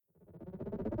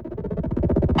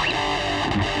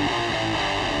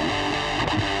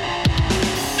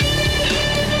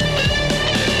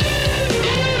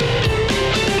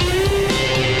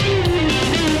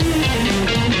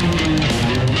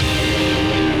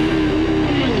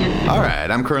All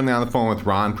right, I'm currently on the phone with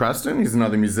Ron Preston. He's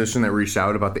another musician that reached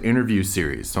out about the interview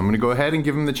series. So I'm going to go ahead and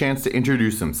give him the chance to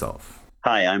introduce himself.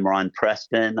 Hi, I'm Ron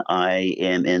Preston. I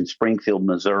am in Springfield,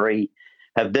 Missouri.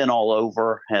 Have been all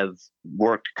over, have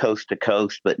worked coast to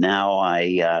coast, but now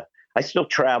I still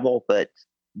travel, but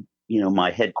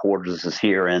my headquarters is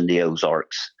here in the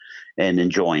Ozarks and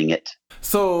enjoying it.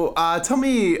 So tell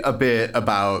me a bit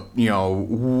about,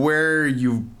 where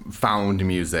you found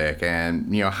music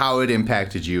and, how it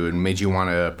impacted you and made you want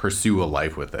to pursue a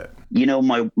life with it.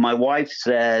 My wife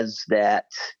says that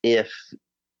if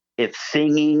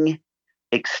singing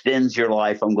extends your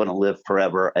life, I'm going to live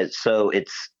forever. And so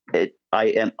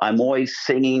I'm always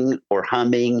singing or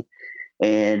humming,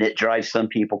 and it drives some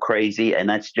people crazy. And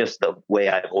that's just the way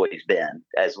I've always been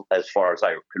as far as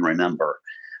I can remember.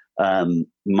 And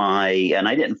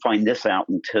I didn't find this out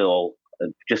until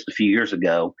just a few years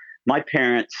ago. My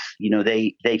parents,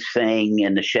 they sang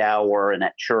in the shower and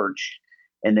at church,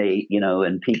 and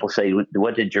and people say,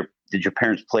 "What did your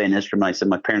parents play an instrument?" I said,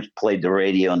 "My parents played the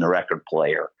radio and the record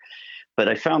player." But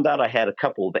I found out I had a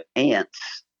couple of aunts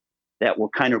that were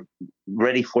kind of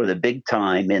ready for the big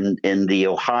time in the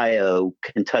Ohio,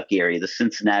 Kentucky area, the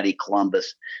Cincinnati,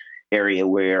 Columbus area,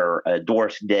 where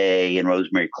Doris Day and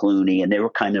Rosemary Clooney, and they were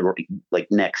kind of like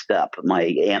next up. My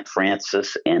Aunt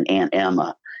Frances and Aunt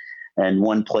Emma, and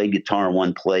one played guitar and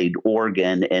one played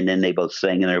organ, and then they both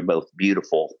sang, and they're both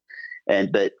beautiful.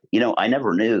 But I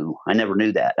never knew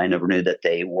that. I never knew that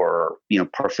they were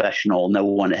professional. No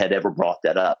one had ever brought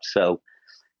that up. So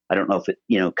I don't know if it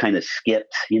kind of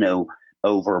skipped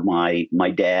over my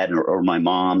dad or my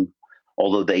mom,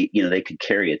 although they could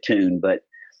carry a tune. But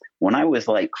when I was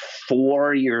like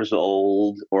 4 years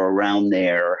old or around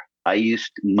there,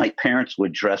 my parents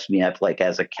would dress me up like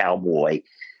as a cowboy,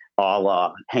 a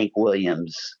la Hank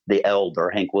Williams, the elder,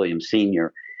 Hank Williams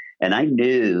Sr. And I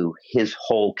knew his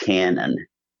whole canon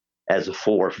as a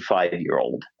 4 or 5 year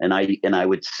old. And I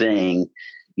would sing,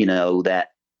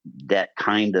 that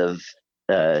kind of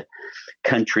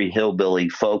country hillbilly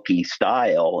folky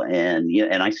style.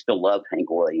 And I still love Hank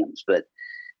Williams, but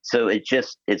so it's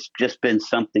just been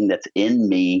something that's in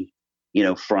me,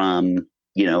 from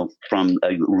a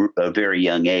very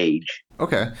young age.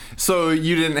 Okay. So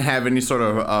you didn't have any sort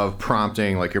of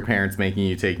prompting, like your parents making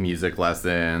you take music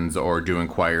lessons or doing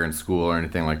choir in school or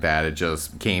anything like that. It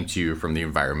just came to you from the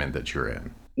environment that you're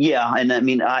in. Yeah. And I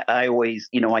mean, I always,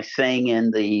 I sang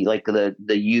in the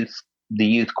youth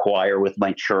choir with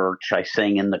my church. I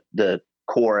sang in the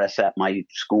chorus at my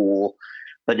school,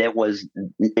 but it was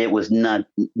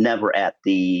never at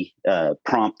the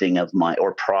prompting of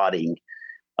prodding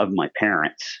of my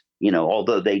parents.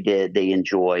 Although they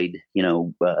enjoyed,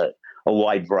 a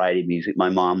wide variety of music. My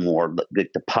mom more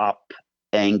the pop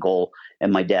angle,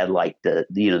 and my dad liked the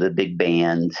big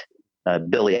band.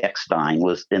 Billy Eckstine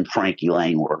and Frankie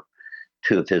Lane were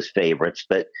two of his favorites.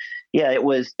 But yeah, it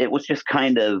was just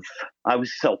kind of, I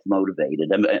was self-motivated.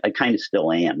 I kind of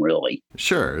still am, really.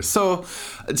 Sure. So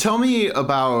tell me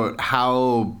about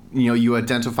how, you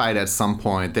identified at some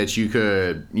point that you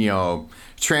could,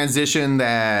 transition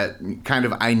that kind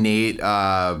of innate,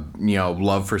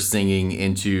 love for singing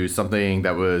into something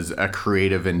that was a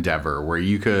creative endeavor where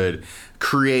you could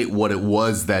create what it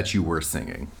was that you were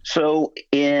singing. So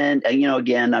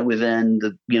again, I was in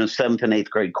the, 7th and 8th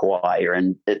grade choir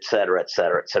and et cetera,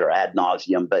 ad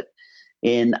nauseum. But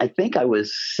I think I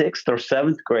was 6th or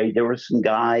 7th grade, there were some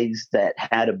guys that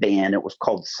had a band. It was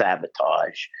called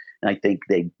Sabotage. And I think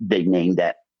they named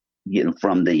that,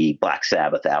 from the Black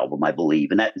Sabbath album, I believe.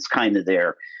 And that is kind of they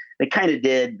kind of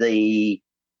did the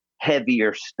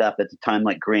heavier stuff at the time,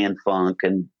 like Grand Funk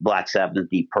and Black Sabbath and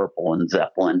Deep Purple and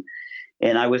Zeppelin.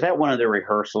 And I was at one of their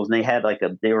rehearsals, and they had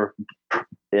they were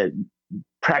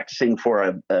practicing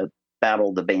for a Battle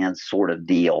of the Bands sort of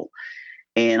deal.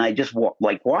 And I just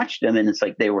watched them, and it's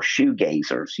like they were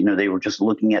shoegazers. They were just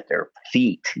looking at their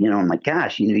feet. I'm like,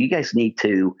 gosh, you guys need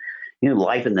to,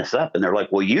 liven this up. And they're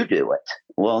like, well, you do it.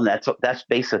 Well, that's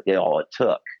basically all it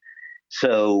took.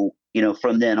 So,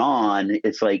 from then on,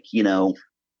 it's like,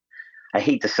 I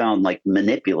hate to sound like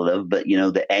manipulative, but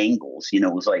the angles,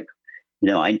 was like,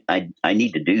 I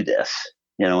need to do this,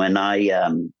 and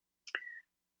I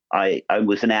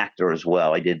was an actor as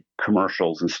well. I did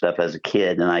commercials and stuff as a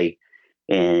kid,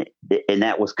 and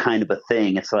that was kind of a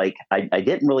thing. It's like I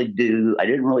didn't really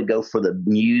go for the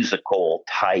musical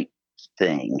type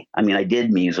thing. I mean, I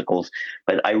did musicals,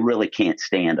 but I really can't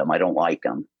stand them. I don't like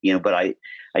them, but I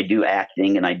do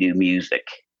acting and I do music,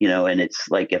 and it's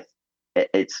like, if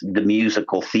it's the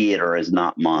musical theater is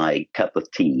not my cup of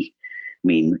tea. I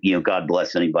mean, God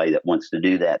bless anybody that wants to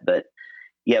do that. But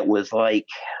yeah, it was like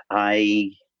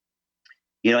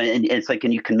and it's like,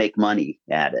 and you can make money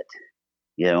at it,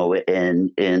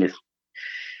 and if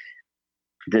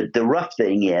the rough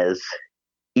thing is,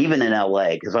 even in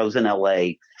LA, because I was in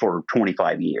LA for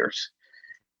 25 years,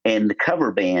 and the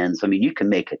cover bands, I mean, you can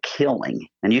make a killing,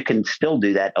 and you can still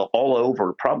do that all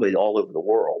over, probably all over the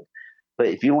world. But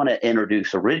if you want to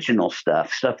introduce original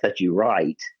stuff that you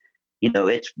write,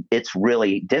 it's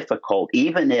really difficult.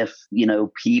 Even if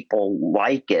people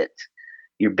like it,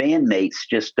 your bandmates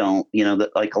just don't.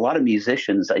 Like a lot of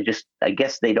musicians, I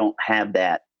guess they don't have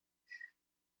that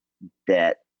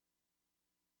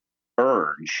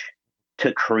urge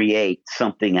to create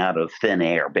something out of thin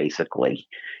air, basically.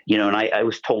 And I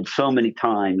was told so many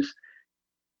times,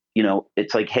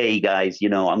 it's like, hey guys,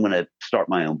 I'm going to start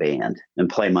my own band and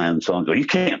play my own songs. Well, you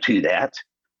can't do that.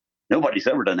 Nobody's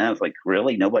ever done that. It's like,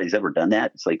 really? Nobody's ever done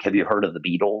that? It's like, have you heard of the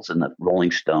Beatles and the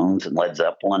Rolling Stones and Led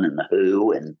Zeppelin and the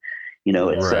Who and,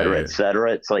 et cetera, et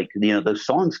cetera? It's like, those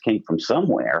songs came from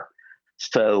somewhere.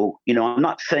 So, I'm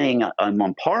not saying I'm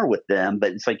on par with them,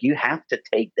 but it's like, you have to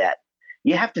take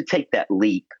that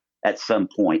leap at some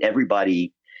point.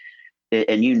 Everybody,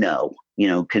 and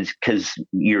because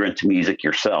you're into music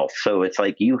yourself. So it's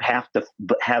like, you have to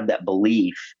have that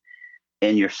belief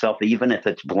in yourself, even if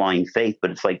it's blind faith. But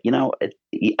it's like,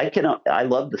 I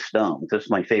love the Stones.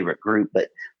 That's my favorite group, but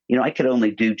I could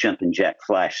only do Jumpin' Jack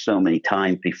Flash so many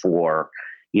times before,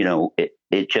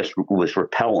 it just was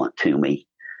repellent to me.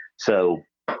 So,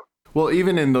 well,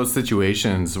 even in those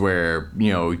situations where,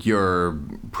 you're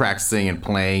practicing and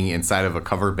playing inside of a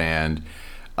cover band,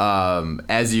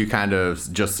 as you kind of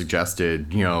just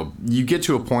suggested, you get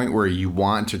to a point where you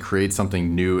want to create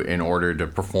something new in order to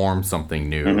perform something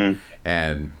new. Mm-hmm.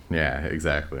 And yeah,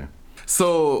 exactly.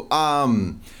 So,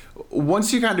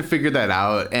 once you kind of figured that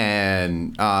out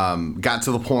and got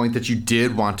to the point that you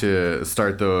did want to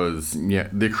start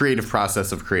the creative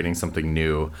process of creating something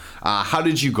new, how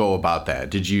did you go about that?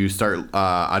 Did you start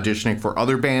auditioning for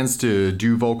other bands to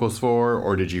do vocals for,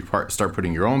 or did you start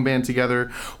putting your own band together?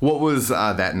 What was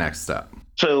that next step?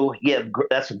 So, yeah,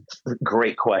 that's a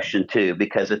great question, too,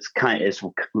 because it's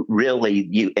really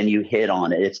you hit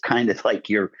on it. It's kind of like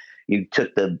you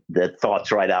took the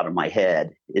thoughts right out of my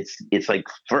head. It's like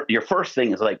your first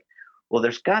thing is like, well,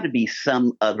 there's got to be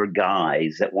some other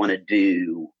guys that want to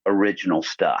do original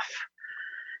stuff,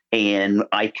 and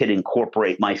I could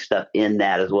incorporate my stuff in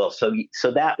that as well. So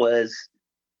that was,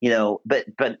 but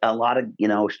a lot of,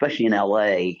 especially in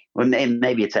LA, and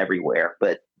maybe it's everywhere,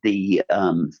 but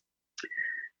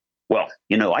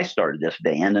I started this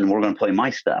band and we're going to play my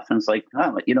stuff. And it's like,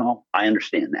 I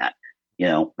understand that,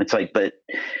 it's like, but,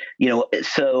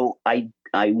 so I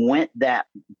went that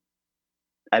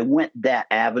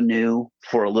avenue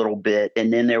for a little bit.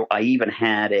 And then I even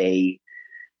had a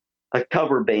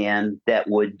cover band that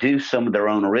would do some of their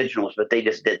own originals, but they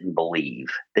just didn't believe.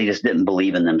 They just didn't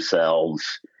believe in themselves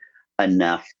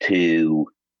enough to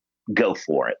go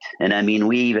for it. And I mean,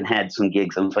 we even had some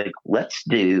gigs. I was like, let's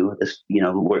do this,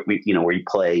 where you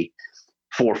play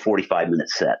 4 45-minute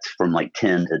sets from like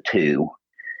 10 to 2.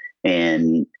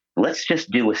 And let's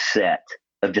just do a set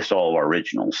of just all of our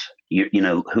originals,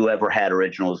 whoever had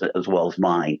originals as well as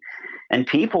mine. And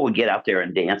people would get out there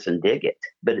and dance and dig it.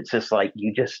 But it's just like,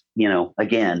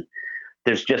 again,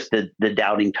 there's just the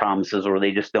doubting Thomases, or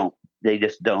they just don't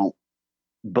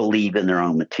believe in their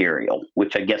own material,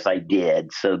 which I guess I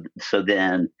did. So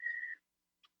then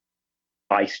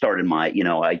I started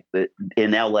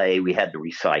in LA, we had the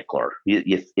Recycler.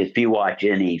 If you watch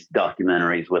any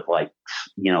documentaries with like,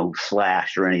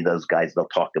 Slash or any of those guys, they'll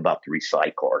talk about the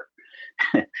Recycler.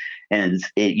 And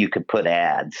you could put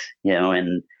ads,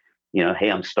 and, hey,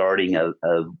 I'm starting a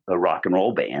rock and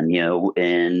roll band,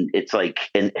 and it's like,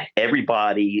 and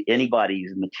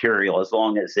anybody's material, as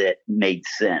long as it made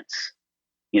sense.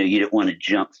 You didn't want to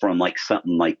jump from like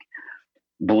something like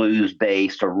blues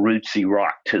based or rootsy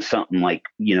rock to something like,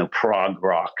 prog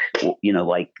rock,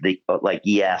 like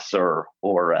Yes or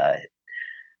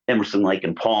Emerson, Lake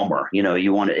and Palmer.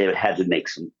 It had to make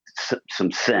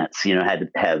some sense, had to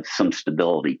have some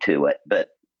stability to it. But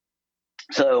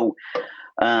so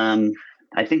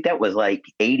I think that was like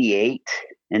 88,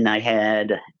 and I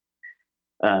had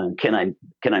can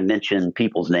I mention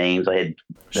people's names? I had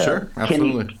sure,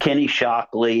 absolutely. Kenny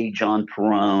Shockley, John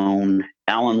Perone,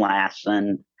 Alan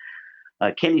Lassen.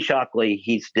 Kenny Shockley,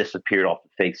 he's disappeared off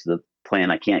the face of the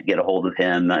planet. I can't get a hold of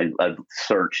him. I've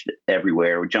searched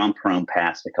everywhere. John Perone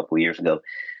passed a couple of years ago,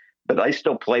 but I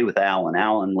still play with Alan.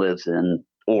 Alan lives in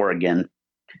Oregon,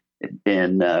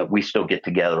 and we still get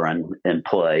together and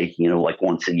play, like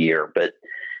once a year. But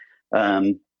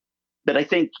I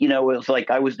think, it was like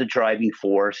I was the driving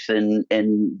force, and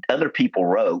other people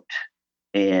wrote,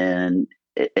 and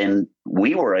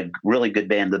we were a really good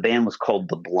band. The band was called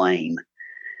The Blame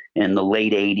in the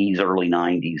late '80s, early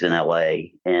 '90s in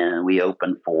LA, and we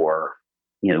opened for,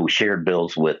 we shared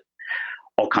bills with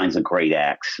all kinds of great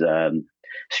acts,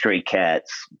 Stray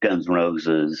Cats, Guns N'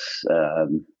 Roses,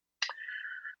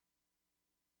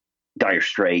 Dire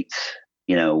Straits,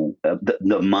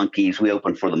 the Monkees. We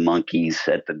opened for the Monkees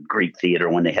at the Greek Theater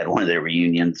when they had one of their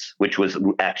reunions, which was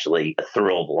actually a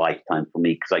thrill of a lifetime for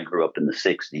me because I grew up in the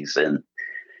 '60s, and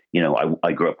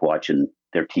I grew up watching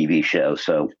their TV show.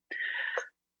 So,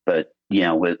 but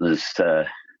it was, but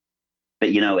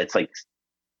it's like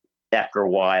after a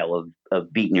while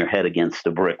of beating your head against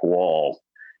a brick wall,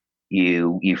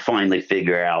 you finally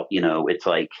figure out, it's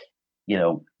like,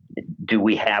 do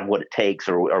we have what it takes,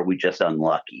 or are we just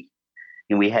unlucky?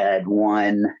 And we had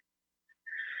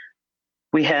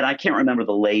I can't remember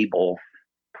the label,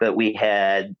 but we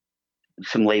had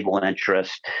some label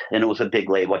interest, and it was a big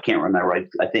label. I can't remember.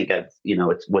 I think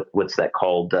it's what's that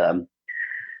called?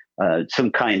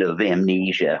 Some kind of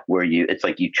amnesia where it's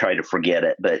like you try to forget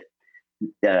it, but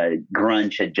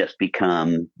grunge had just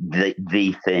become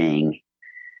the thing.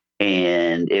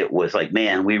 And it was like,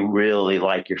 man, we really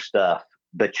like your stuff,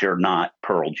 but you're not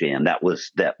Pearl Jam. That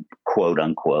was that quote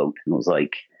unquote. It was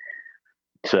like,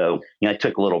 so I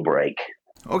took a little break.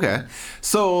 Okay.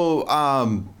 So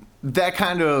that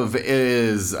kind of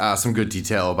is some good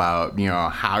detail about,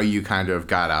 how you kind of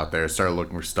got out there, started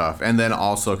looking for stuff, and then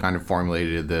also kind of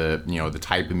formulated the, the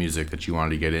type of music that you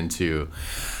wanted to get into.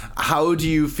 How do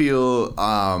you feel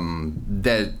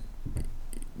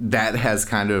that has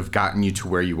kind of gotten you to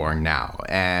where you are now,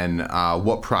 and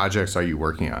what projects are you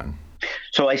working on?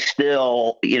 So I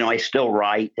still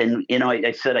write, and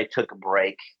I said I took a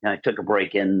break. I took a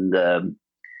break in the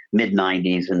mid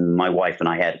 '90s, and my wife and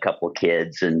I had a couple of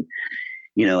kids, and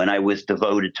and I was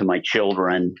devoted to my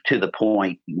children to the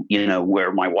point,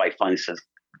 where my wife finally says,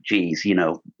 "Geez, you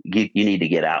need to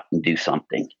get out and do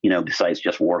something, besides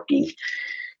just working."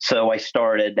 So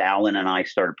Alan and I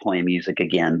started playing music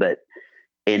again, but.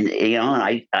 And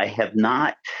I have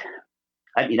not.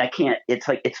 I mean, I can't. It's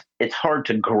like it's hard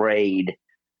to grade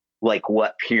like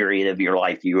what period of your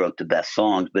life you wrote the best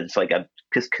songs, but it's like I've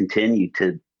just continued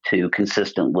to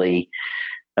consistently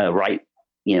write,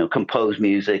 compose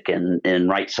music and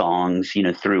write songs,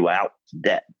 throughout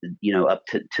that, up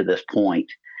to this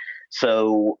point.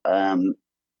 So,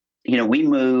 we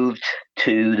moved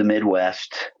to the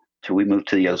Midwest. So we moved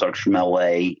to the Ozarks from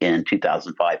LA in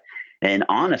 2005, and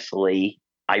honestly,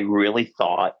 I really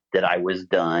thought that I was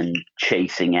done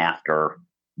chasing after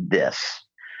this.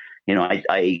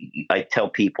 I tell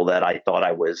people that I thought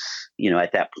I was,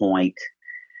 at that point,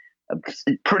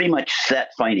 pretty much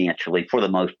set financially for the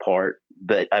most part,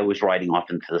 but I was riding off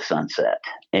into the sunset.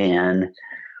 And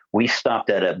we stopped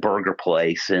at a burger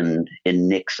place in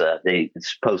Nixa. They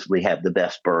supposedly have the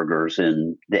best burgers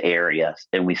in the area,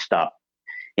 and we stopped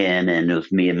in, and it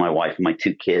was me and my wife and my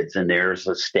two kids, and there's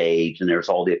a stage and there's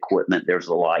all the equipment, there's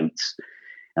the lights,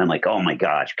 and I'm like, oh my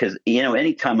gosh, because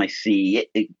anytime I see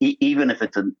it, even if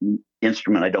it's an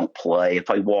instrument I don't play, if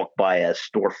I walk by a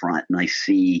storefront and I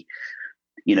see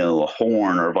a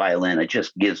horn or a violin, it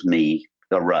just gives me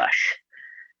a rush.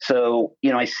 So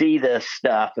I see this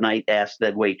stuff, and I ask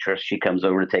that waitress, she comes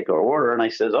over to take our order, and I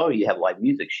says, oh, you have live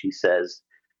music? She says,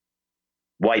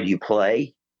 why do you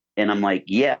play? And I'm like,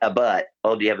 yeah, but,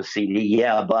 oh, do you have a CD?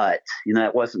 Yeah, but,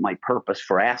 that wasn't my purpose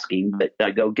for asking, but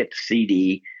I go get the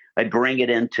CD. I bring it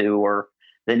into her.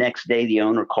 The next day, the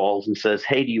owner calls and says,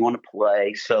 hey, do you want to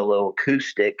play solo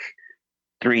acoustic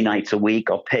 3 nights a week?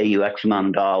 I'll pay you X amount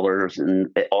of dollars, and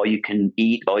all you can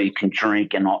eat, all you can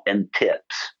drink, and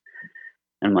tips.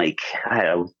 I'm like,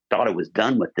 I thought I was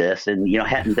done with this, and,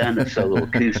 hadn't done the solo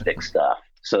acoustic stuff.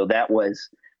 So that was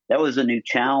a new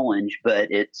challenge, but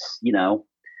it's,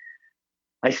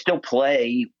 I still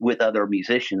play with other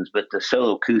musicians, but the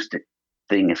solo acoustic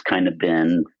thing has kind of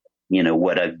been,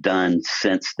 what I've done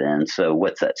since then. So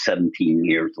what's that, 17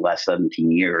 years, the last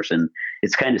 17 years. And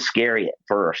it's kind of scary at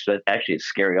first. But actually, it's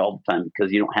scary all the time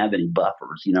because you don't have any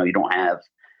buffers. You don't have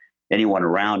anyone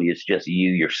around you. It's just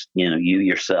you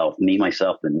yourself, me,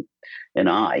 myself, and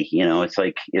I. It's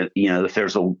like, if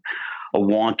there's a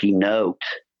wonky note,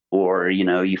 or,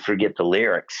 you forget the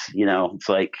lyrics, it's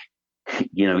like,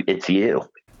 it's you.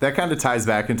 That kind of ties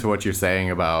back into what you're saying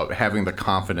about having the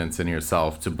confidence in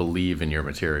yourself to believe in your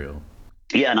material.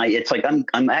 Yeah, and it's like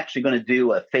I'm actually going to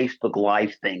do a Facebook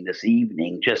Live thing this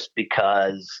evening just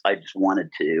because I just wanted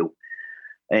to,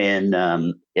 and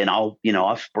I'll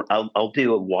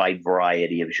do a wide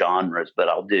variety of genres, but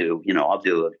I'll do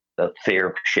a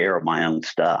fair share of my own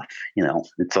stuff.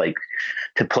 It's like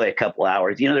to play a couple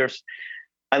hours.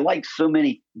 I like so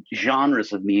many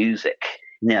genres of music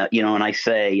now, and I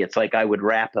say it's like I would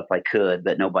rap if I could,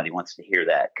 but nobody wants to hear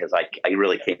that because I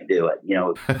really can't do it.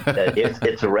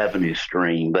 It's a revenue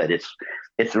stream, but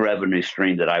it's a revenue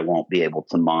stream that I won't be able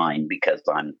to mine because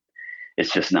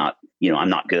it's just not, I'm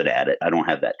not good at it. I don't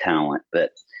have that talent,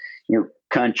 but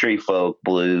country, folk,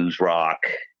 blues, rock,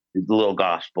 a little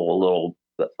gospel, a little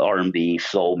R&B,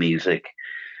 soul music,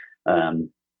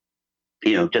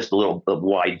 just a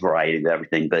wide variety of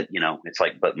everything. But, it's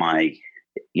like, but my,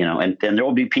 and then there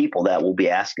will be people that will be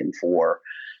asking for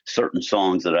certain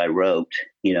songs that I wrote,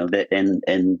 I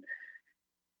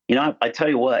tell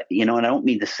you what, and I don't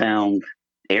mean to sound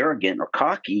arrogant or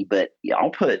cocky, but I'll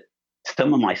put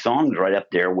some of my songs right up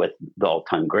there with the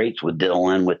all-time greats, with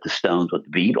Dylan, with the Stones, with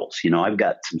the Beatles. I've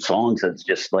got some songs that's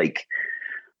just like,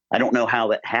 I don't know how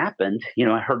that happened.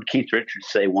 I heard Keith Richards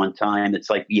say one time, it's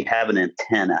like you have an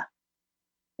antenna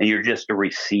and you're just a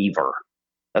receiver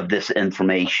of this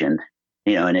information,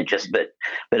 and it just, but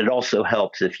it also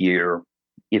helps if you're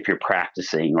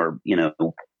practicing or,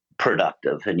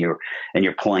 productive and you're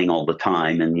playing all the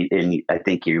time. And I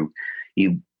think you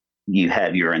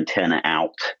have your antenna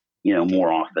out,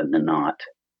 more often than not.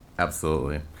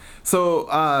 Absolutely. So,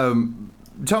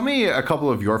 tell me a couple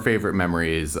of your favorite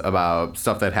memories about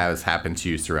stuff that has happened to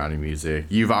you surrounding music.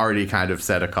 You've already kind of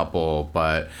said a couple,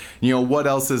 but, what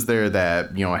else is there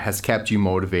that, has kept you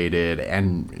motivated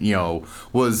and,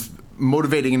 was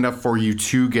motivating enough for you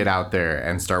to get out there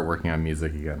and start working on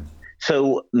music again?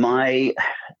 So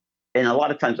and a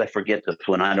lot of times I forget this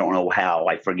one. I don't know how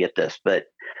I forget this, but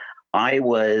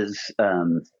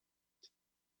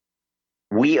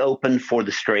we opened for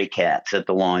the Stray Cats at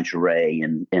the Lingerie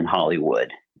in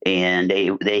Hollywood, and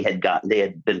they had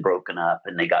been broken up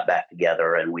and they got back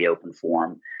together, and we opened for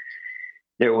them.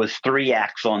 There was 3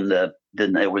 acts on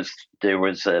then there was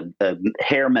a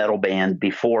hair metal band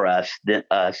before us, then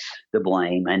us, The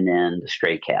Blame, and then the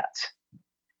Stray Cats.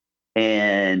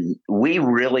 And we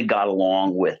really got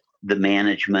along with the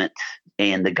management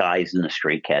and the guys in the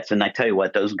Stray Cats. And I tell you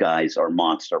what, those guys are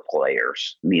monster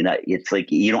players. I mean, it's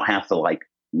like you don't have to like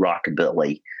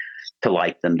rockabilly to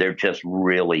like them. They're just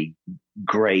really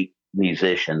great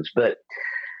musicians. But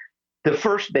the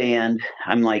first band,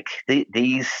 I'm like,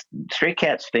 these Stray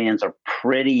Cats fans are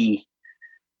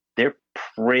they're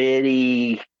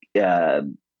pretty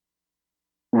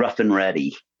rough and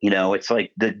ready. It's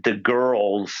like the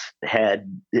girls had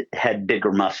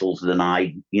bigger muscles than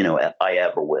I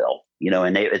ever will,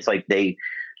 and it's like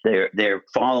their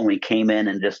following came in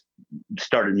and just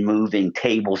started moving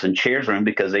tables and chairs around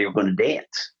because they were going to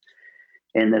dance.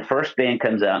 And the first band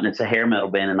comes out and it's a hair metal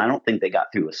band. And I don't think they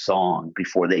got through a song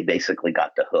before they basically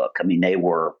got the hook. I mean, they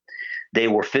were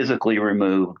physically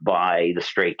removed by the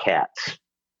Stray Cats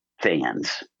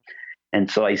fans.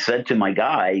 And so I said to my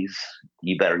guys,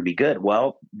 you better be good.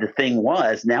 Well, the thing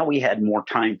was, now we had more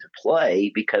time to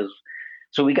play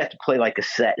so we got to play like a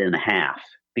set and a half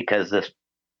because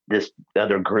this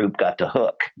other group got the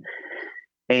hook.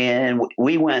 And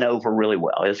we went over really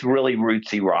well. It's really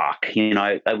rootsy rock.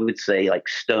 I would say like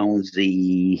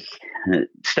Stonesy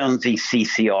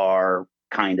CCR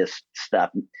kind of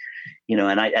stuff, and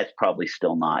that's probably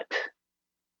still not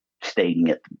stating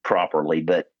it properly,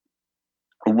 but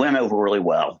went over really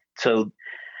well. So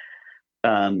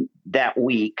that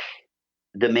week,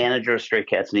 the manager of Stray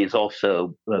Cats, and he's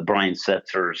also Brian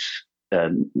Setzer's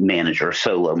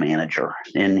solo manager,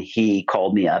 and he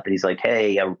called me up and he's like,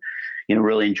 "Hey, I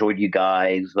really enjoyed you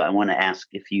guys. I want to ask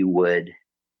if you would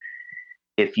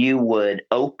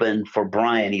open for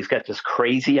Brian. He's got this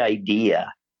crazy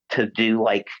idea to do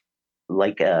like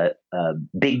a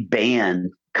big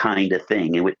band kind of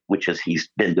thing, which is he's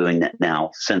been doing that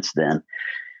now since then,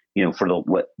 for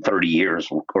 30 years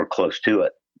or close to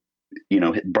it.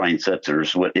 Brian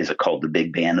Setzer's, what is it called? The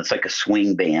big band. It's like a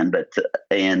swing band, but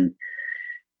and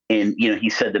he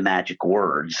said the magic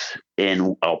words,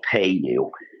 and I'll pay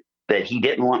you. But he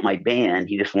didn't want my band.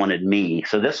 He just wanted me.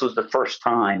 So this was the first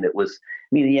time it was,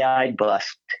 I'd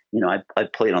bust, I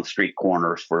played on street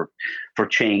corners for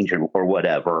change or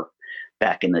whatever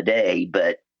back in the day.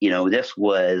 But, this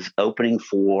was opening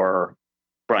for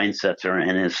Brian Setzer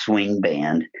and his swing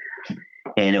band.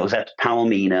 And it was at the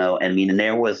Palomino. And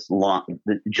there was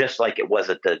just like it was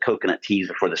at the Coconut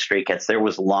Teaser for the Stray Cats, there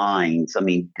was lines,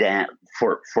 that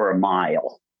for a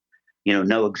mile,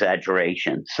 no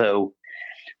exaggeration. So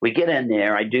we get in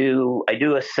there, I do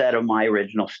a set of my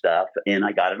original stuff, and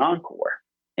I got an encore.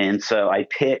 And so I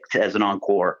picked as an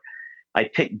encore,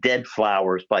 Dead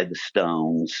Flowers by the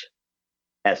Stones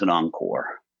as an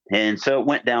encore. And so it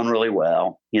went down really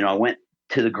well. I went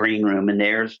to the green room, and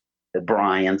there's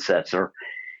Brian Setzer.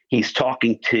 he's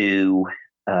talking to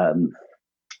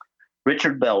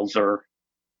Richard Belzer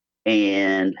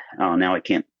and now I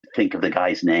can't think of the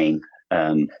guy's name.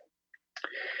 Oh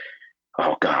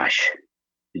gosh,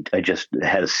 I just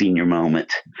had a senior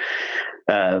moment.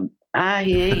 I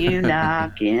hear you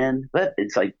knocking, but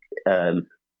it's like,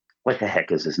 what the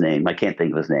heck is his name? I can't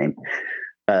think of his name.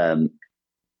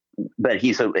 But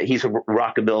he's a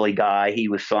rockabilly guy. He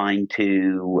was signed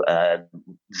to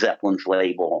Zeppelin's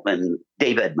label, and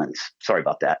Dave Edmunds. Sorry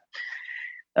about that.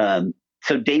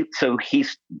 So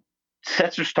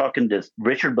Setzer's talking to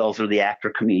Richard Belzer, the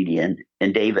actor comedian,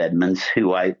 and Dave Edmunds,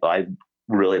 who I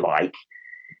really like.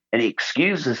 And he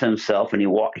excuses himself, and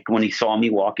when he saw me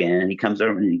walk in, he comes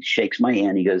over and he shakes my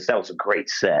hand. He goes, "That was a great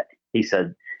set." He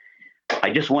said,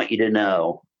 "I just want you to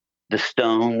know, the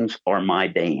Stones are my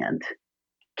band.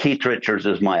 Keith Richards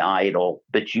is my idol,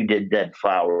 but you did Dead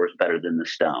Flowers better than the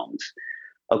Stones.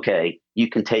 Okay, you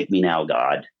can take me now,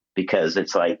 God," because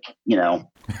it's like,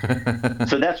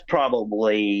 so that's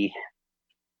probably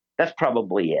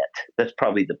it. That's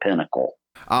probably the pinnacle.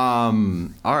 All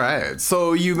right.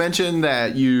 So you mentioned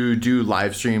that you do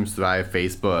live streams via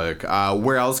Facebook.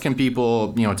 Where else can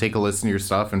people, take a listen to your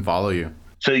stuff and follow you?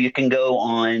 So you can go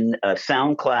on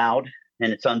SoundCloud,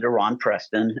 and it's under Ron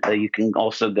Preston. You can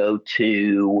also go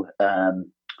to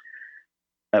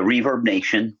Reverb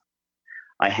Nation.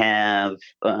 I have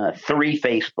 3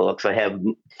 Facebooks. I have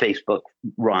Facebook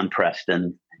Ron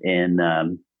Preston, and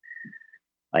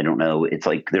I don't know. It's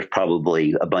like there's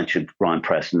probably a bunch of Ron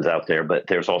Prestons out there, but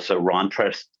there's also Ron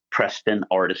Preston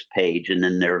artist page, and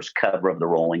then there's Cover of the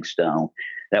Rolling Stone.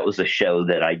 That was a show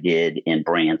that I did in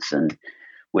Branson,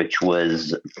 which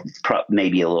was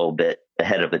maybe a little bit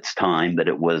ahead of its time, but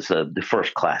it was the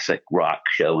first classic rock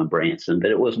show in Branson.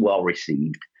 But it was well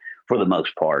received for the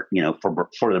most part,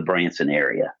 for the Branson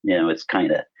area. It's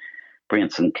kind of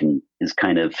Branson is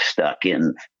kind of stuck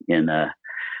in a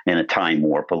time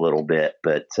warp a little bit,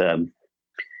 but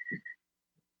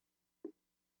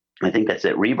I think that's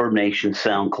it. Reverb Nation,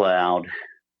 SoundCloud.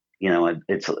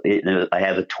 I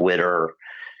have a Twitter.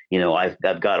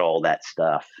 I've got all that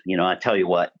stuff. I tell you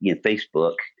what,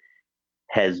 Facebook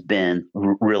has been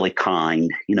really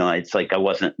kind. It's like I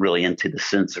wasn't really into the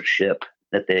censorship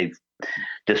that they've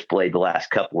displayed the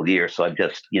last couple of years. So I've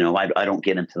just, I don't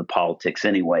get into the politics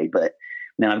anyway, but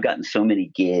man, I've gotten so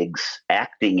many gigs,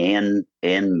 acting and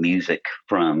music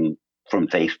from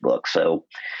Facebook. So,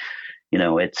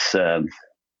 it's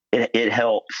it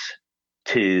helps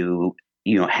to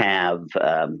have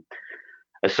a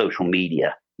social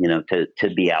media, to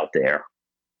be out there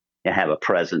and have a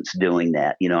presence doing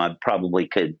that. I probably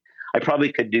could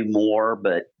do more,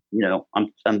 but I'm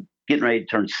getting ready to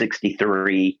turn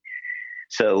 63.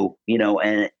 So,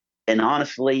 and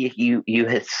honestly, you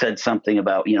had said something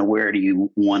about, where do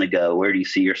you want to go? Where do you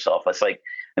see yourself? It's like,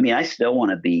 I still want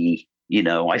to be, the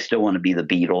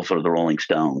Beatles or the Rolling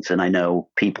Stones. And I know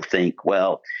people think,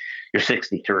 well, you're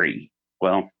 63.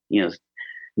 Well,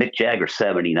 Mick Jagger's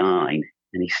 79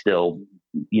 and he's still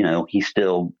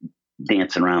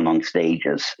dancing around on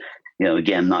stages.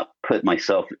 Again, not put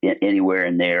myself anywhere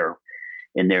in their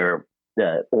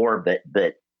orbit,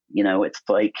 but it's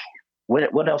like,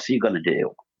 what else are you going to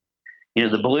do?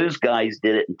 The blues guys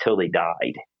did it until they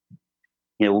died.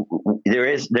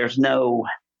 There's no,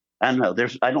 I don't know.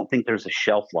 I don't think there's a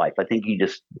shelf life. I think you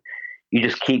just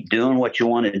keep doing what you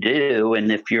want to do.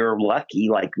 And if you're lucky,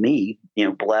 like me,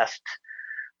 blessed,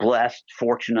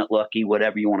 fortunate, lucky,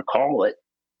 whatever you want to call it,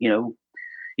 you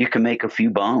can make a few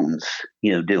bones,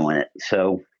 doing it.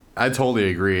 So I totally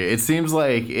agree. It seems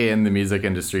like in the music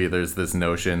industry, there's this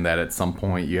notion that at some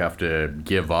point you have to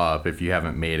give up if you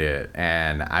haven't made it.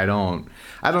 And I don't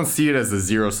see it as a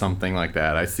zero something like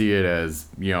that. I see it as,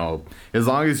 as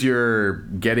long as you're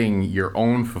getting your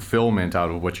own fulfillment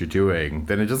out of what you're doing,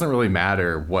 then it doesn't really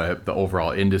matter what the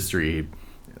overall industry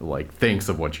thinks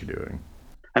of what you're doing.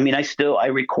 I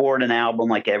record an album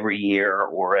like every year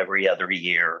or every other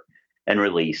year and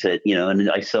release it,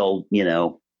 and I sell,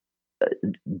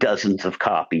 dozens of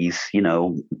copies. It's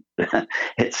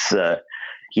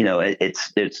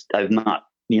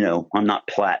I'm not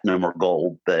platinum or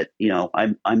gold, but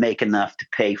I make enough to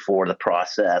pay for the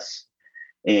process,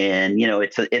 and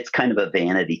it's kind of a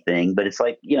vanity thing, but it's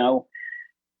like,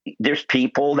 there's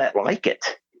people that like it.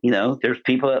 There's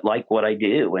people that like what I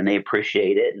do and they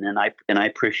appreciate it, and then I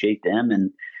appreciate them,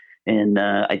 and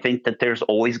I think that there's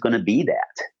always going to be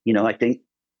that. I think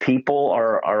people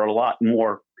are a lot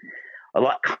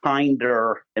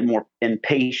kinder and more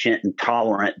impatient and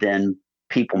tolerant than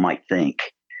people might think.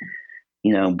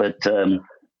 But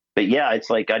yeah, it's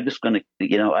like I'm just going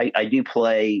to, I do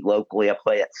play locally. I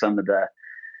play at some of the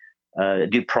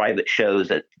do private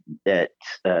shows at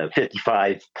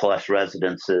 55 plus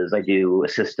residences. I do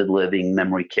assisted living,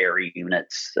 memory care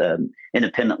units,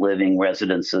 independent living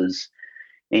residences.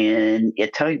 And I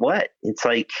tell you what, it's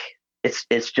like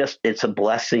it's a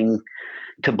blessing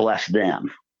to bless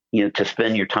them, to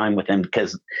spend your time with them,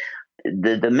 because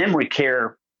the memory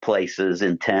care places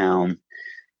in town,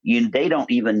 they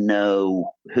don't even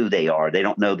know who they are. They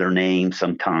don't know their name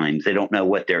sometimes. They don't know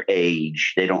what their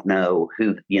age. They don't know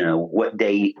what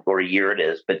day or year it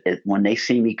is. But when they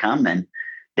see me coming,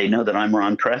 they know that I'm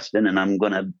Ron Preston, and I'm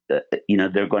going to,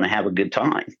 they're going to have a good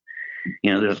time.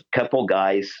 There's a couple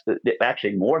guys,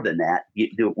 actually more than that,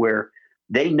 where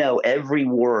they know every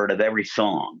word of every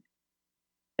song.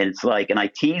 And it's like, and I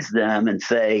tease them and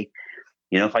say,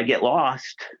 if I get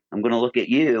lost, I'm going to look at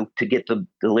you to get the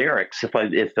lyrics. If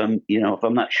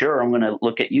I'm not sure, I'm going to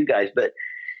look at you guys. But,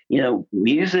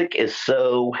 music is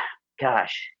so,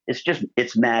 gosh,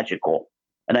 it's magical.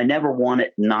 And I never want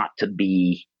it not to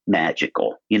be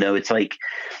magical. It's like,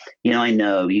 I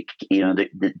know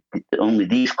only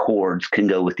these chords can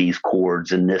go with these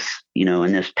chords in this,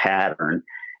 in this pattern,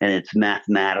 and it's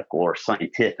mathematical or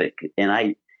scientific.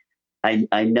 And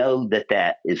I know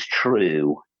that is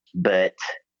true, but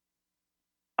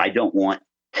I don't want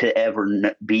to ever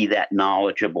be that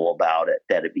knowledgeable about it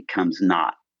that it becomes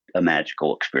not a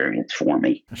magical experience for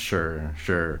me. Sure.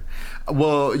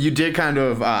 Well, you did kind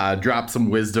of drop some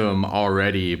wisdom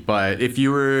already, but if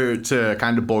you were to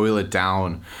kind of boil it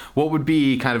down, what would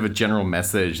be kind of a general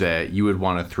message that you would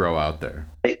want to throw out there?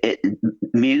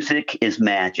 Music is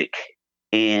magic,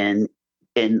 and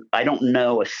I don't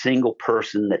know a single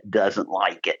person that doesn't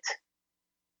like it.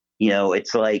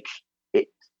 It's like,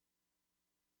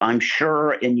 I'm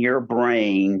sure in your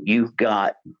brain, you've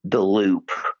got the loop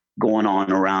going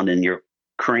on around in your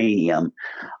cranium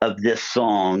of this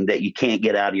song that you can't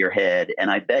get out of your head. And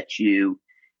I bet you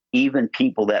even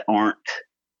people that aren't,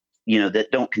 that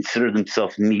don't consider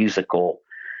themselves musical,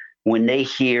 when they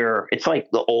hear, it's like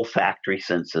the olfactory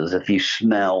senses. If you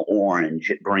smell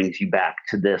orange, it brings you back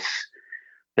to this.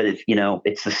 But if,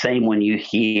 it's the same when you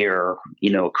hear,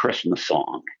 a Christmas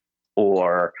song,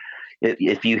 or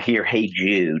if you hear Hey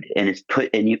Jude, and it's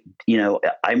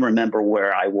I remember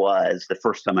where I was the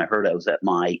first time I heard it. I was at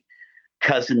my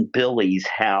cousin Billy's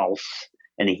house,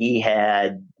 and he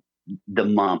had the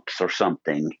mumps or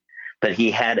something, but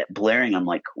he had it blaring. I'm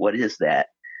like, what is that?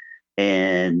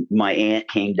 And my aunt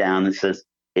came down and says,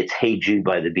 it's Hey Jude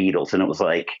by the Beatles. And it was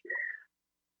like,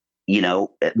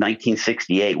 at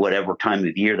 1968, whatever time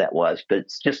of year that was, but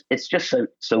it's just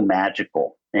so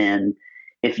magical. And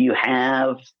if you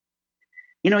have,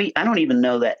 I don't even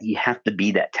know that you have to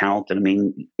be that talented. I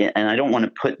mean, and I don't want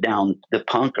to put down the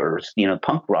punkers,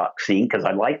 punk rock scene, because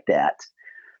I like that.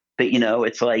 But,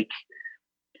 it's like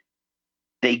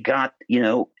they got,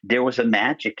 there was a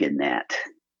magic in that.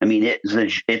 I mean,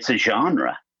 it's a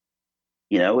genre,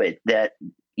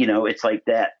 it's like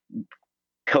that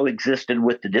coexisted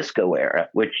with the disco era,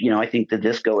 which, I think the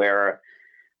disco era,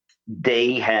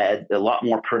 they had a lot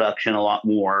more production, a lot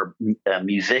more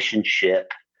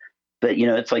musicianship. But,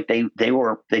 it's like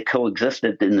they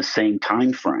coexisted in the same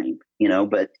time frame,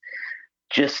 but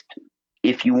just,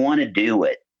 if you want to do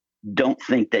it, don't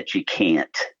think that you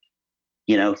can't,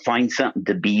 find something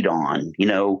to beat on,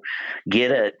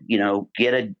 get a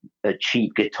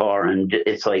cheap guitar, and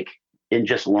it's like, and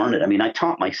just learn it. I mean, I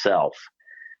taught myself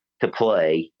to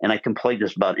play, and I can play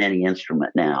just about any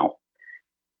instrument now,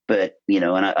 but,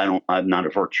 and I'm not a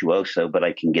virtuoso, but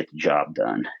I can get the job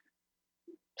done.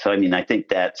 So, I mean, I think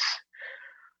that's,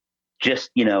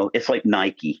 just, it's like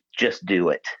Nike, just do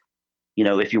it.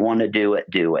 If you want to do it,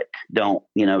 do it. Don't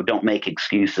make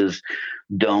excuses.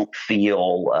 Don't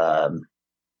feel,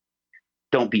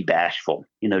 don't be bashful,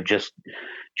 just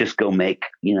go make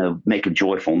a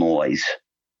joyful noise,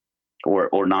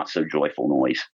 or not so joyful noise.